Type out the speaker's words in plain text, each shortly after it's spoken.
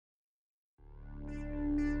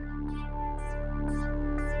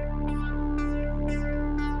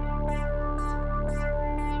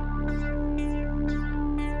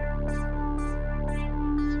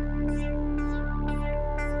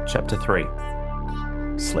Chapter 3.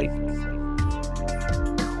 Sleep.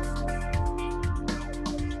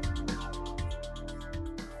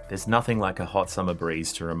 There's nothing like a hot summer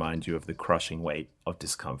breeze to remind you of the crushing weight of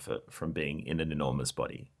discomfort from being in an enormous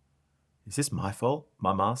body. Is this my fault?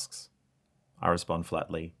 Mum asks. I respond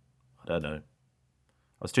flatly, I don't know.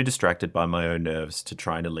 I was too distracted by my own nerves to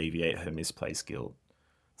try and alleviate her misplaced guilt.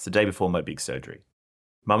 It's the day before my big surgery.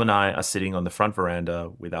 Mum and I are sitting on the front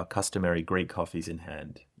veranda with our customary Greek coffees in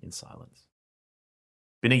hand, in silence.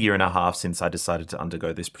 Been a year and a half since I decided to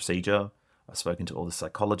undergo this procedure. I've spoken to all the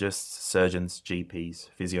psychologists, surgeons, GPs,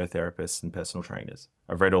 physiotherapists, and personal trainers.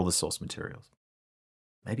 I've read all the source materials.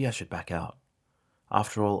 Maybe I should back out.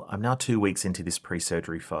 After all, I'm now 2 weeks into this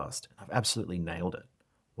pre-surgery fast, and I've absolutely nailed it.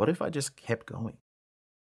 What if I just kept going?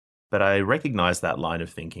 But I recognize that line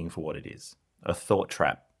of thinking for what it is, a thought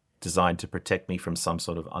trap designed to protect me from some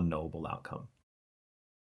sort of unknowable outcome.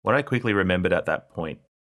 What I quickly remembered at that point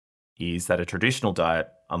is that a traditional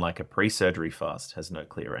diet, unlike a pre-surgery fast, has no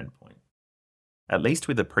clear endpoint. At least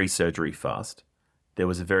with a pre-surgery fast, there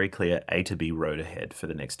was a very clear A to B road ahead for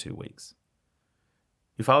the next 2 weeks.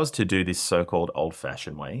 If I was to do this so-called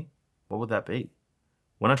old-fashioned way, what would that be?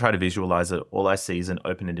 When I try to visualize it, all I see is an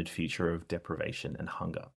open-ended future of deprivation and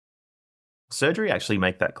hunger. Will surgery actually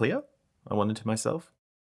make that clear? I wondered to myself.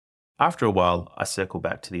 After a while, I circle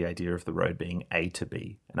back to the idea of the road being A to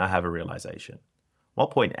B, and I have a realization. While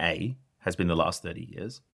point A has been the last 30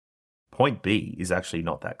 years, point B is actually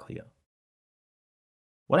not that clear.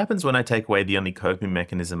 What happens when I take away the only coping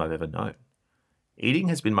mechanism I've ever known? Eating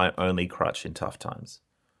has been my only crutch in tough times.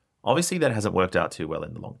 Obviously, that hasn't worked out too well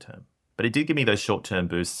in the long term, but it did give me those short-term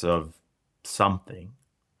boosts of something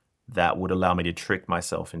that would allow me to trick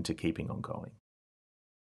myself into keeping on going.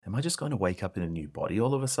 Am I just going to wake up in a new body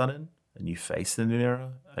all of a sudden? A new face in the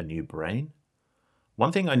mirror? A new brain?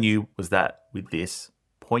 One thing I knew was that with this,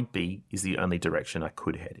 point B is the only direction I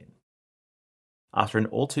could head in. After an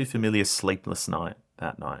all too familiar sleepless night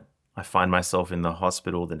that night, I find myself in the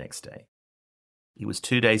hospital the next day. It was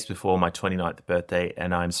 2 days before my 29th birthday,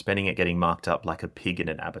 and I'm spending it getting marked up like a pig in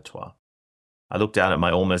an abattoir. I look down at my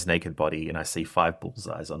almost naked body and I see 5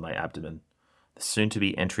 bullseyes on my abdomen, the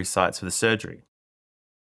soon-to-be entry sites for the surgery.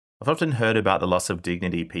 I've often heard about the loss of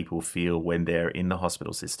dignity people feel when they're in the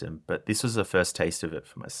hospital system, but this was the first taste of it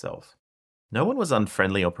for myself. No one was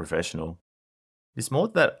unfriendly or professional. It's more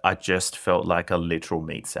that I just felt like a literal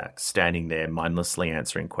meat sack, standing there mindlessly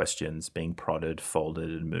answering questions, being prodded,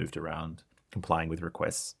 folded, and moved around, complying with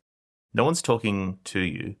requests. No one's talking to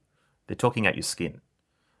you, they're talking at your skin.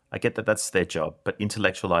 I get that that's their job, but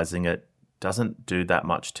intellectualizing it doesn't do that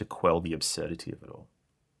much to quell the absurdity of it all.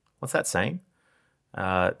 What's that saying?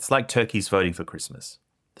 It's like turkeys voting for Christmas.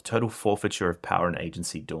 The total forfeiture of power and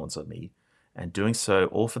agency dawns on me, and doing so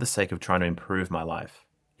all for the sake of trying to improve my life.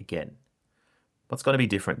 Again. What's going to be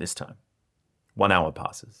different this time? 1 hour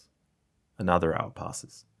passes. Another hour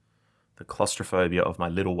passes. The claustrophobia of my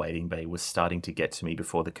little waiting bay was starting to get to me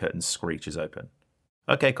before the curtain screeches open.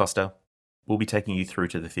 Okay, Costa. We'll be taking you through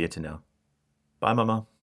to the theatre now. Bye, Mama.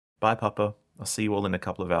 Bye, Papa. I'll see you all in a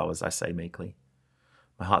couple of hours, I say meekly.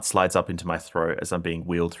 My heart slides up into my throat as I'm being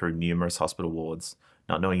wheeled through numerous hospital wards,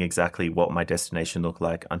 not knowing exactly what my destination looked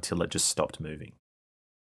like until it just stopped moving.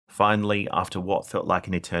 Finally, after what felt like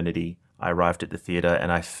an eternity, I arrived at the theatre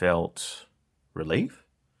and I felt relief?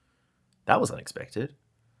 That was unexpected.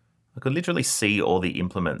 I could literally see all the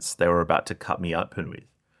implements they were about to cut me open with,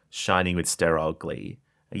 shining with sterile glee,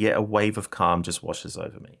 and yet a wave of calm just washes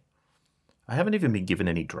over me. I haven't even been given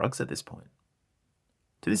any drugs at this point.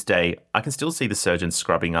 To this day, I can still see the surgeons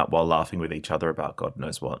scrubbing up while laughing with each other about God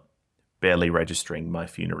knows what, barely registering my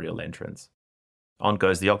funereal entrance. On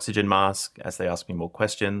goes the oxygen mask as they ask me more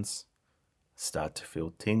questions. Start to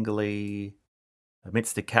feel tingly.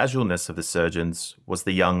 Amidst the casualness of the surgeons was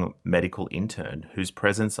the young medical intern whose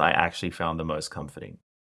presence I actually found the most comforting.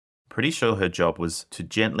 Pretty sure her job was to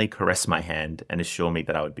gently caress my hand and assure me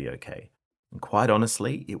that I would be okay. And quite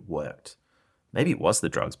honestly, it worked. Maybe it was the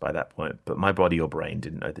drugs by that point, but my body or brain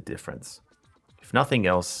didn't know the difference. If nothing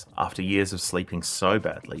else, after years of sleeping so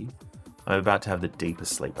badly, I'm about to have the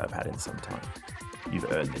deepest sleep I've had in some time. You've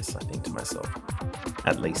earned this, I think to myself.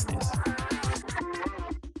 At least this.